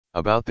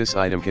About this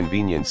item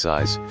convenient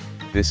size,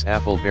 this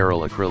apple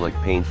barrel acrylic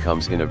paint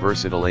comes in a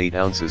versatile 8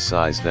 ounces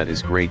size that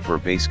is great for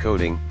base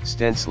coating,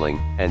 stenciling,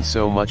 and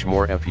so much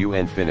more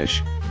fun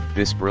finish.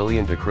 This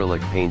brilliant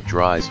acrylic paint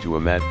dries to a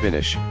matte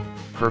finish,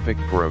 perfect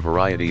for a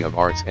variety of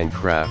arts and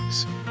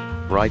crafts.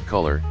 Bright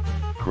color,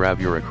 grab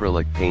your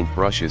acrylic paint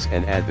brushes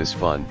and add this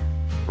fun,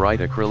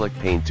 bright acrylic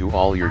paint to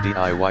all your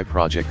DIY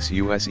projects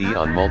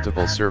on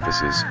multiple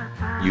surfaces.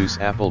 Use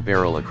apple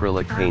barrel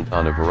acrylic paint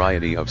on a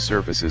variety of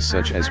surfaces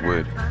such as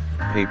wood,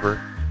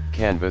 paper,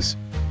 canvas,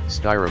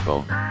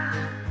 styrofoam,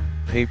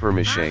 paper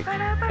mache,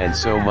 and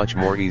so much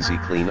more. Easy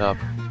cleanup.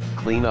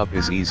 Cleanup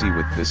is easy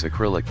with this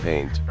acrylic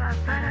paint.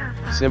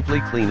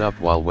 Simply clean up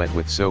while wet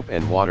with soap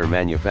and water.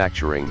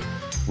 Manufacturing.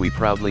 We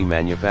proudly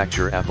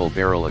manufacture apple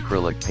barrel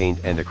acrylic paint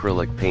and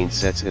acrylic paint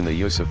sets in the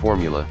USA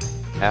formula.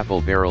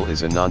 Apple barrel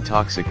is a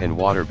non-toxic and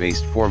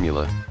water-based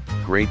formula,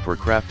 great for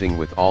crafting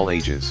with all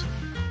ages.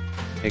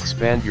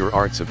 Expand your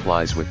art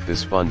supplies with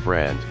this fun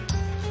brand.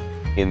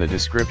 In the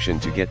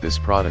description to get this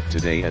product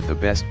today at the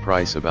best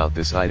price. About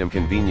this item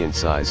convenient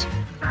size,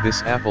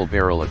 this apple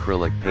barrel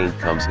acrylic paint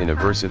comes in a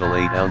versatile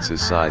 8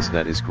 ounces size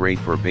that is great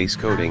for base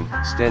coating,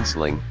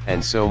 stenciling,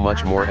 and so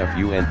much more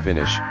fun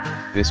finish.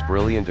 This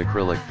brilliant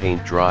acrylic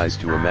paint dries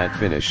to a matte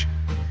finish,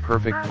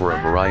 perfect for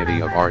a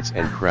variety of arts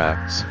and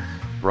crafts.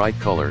 Bright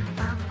color,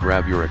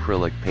 grab your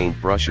acrylic paint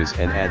brushes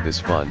and add this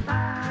fun,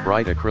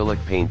 bright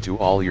acrylic paint to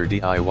all your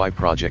DIY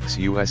projects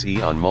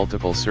on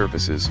multiple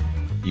surfaces.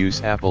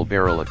 Use apple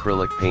barrel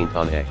acrylic paint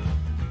on a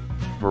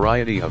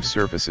variety of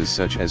surfaces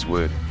such as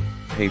wood,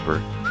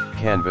 paper,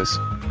 canvas,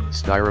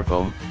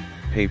 styrofoam,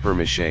 paper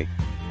mache,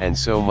 and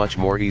so much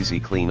more. Easy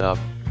cleanup.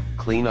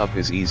 Cleanup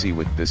is easy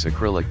with this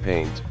acrylic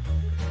paint.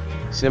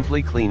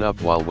 Simply clean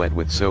up while wet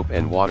with soap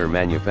and water.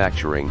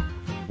 Manufacturing.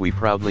 We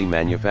proudly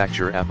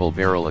manufacture apple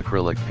barrel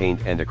acrylic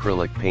paint and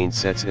acrylic paint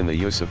sets in the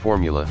USA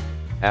formula.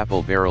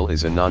 Apple barrel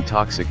is a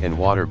non-toxic and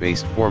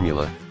water-based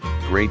formula,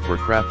 great for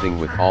crafting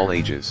with all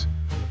ages.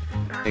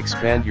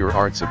 Expand your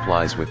art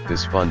supplies with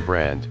this fun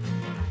brand.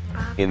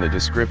 In the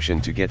description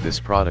to get this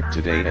product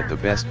today at the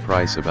best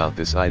price. About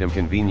this item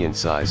convenient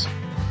size,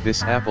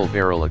 this apple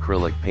barrel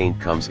acrylic paint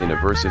comes in a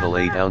versatile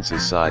 8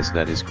 ounces size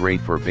that is great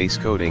for base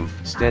coating,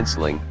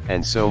 stenciling,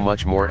 and so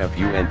much more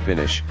fun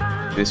finish.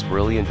 This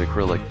brilliant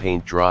acrylic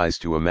paint dries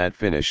to a matte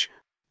finish,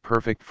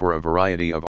 perfect for a variety of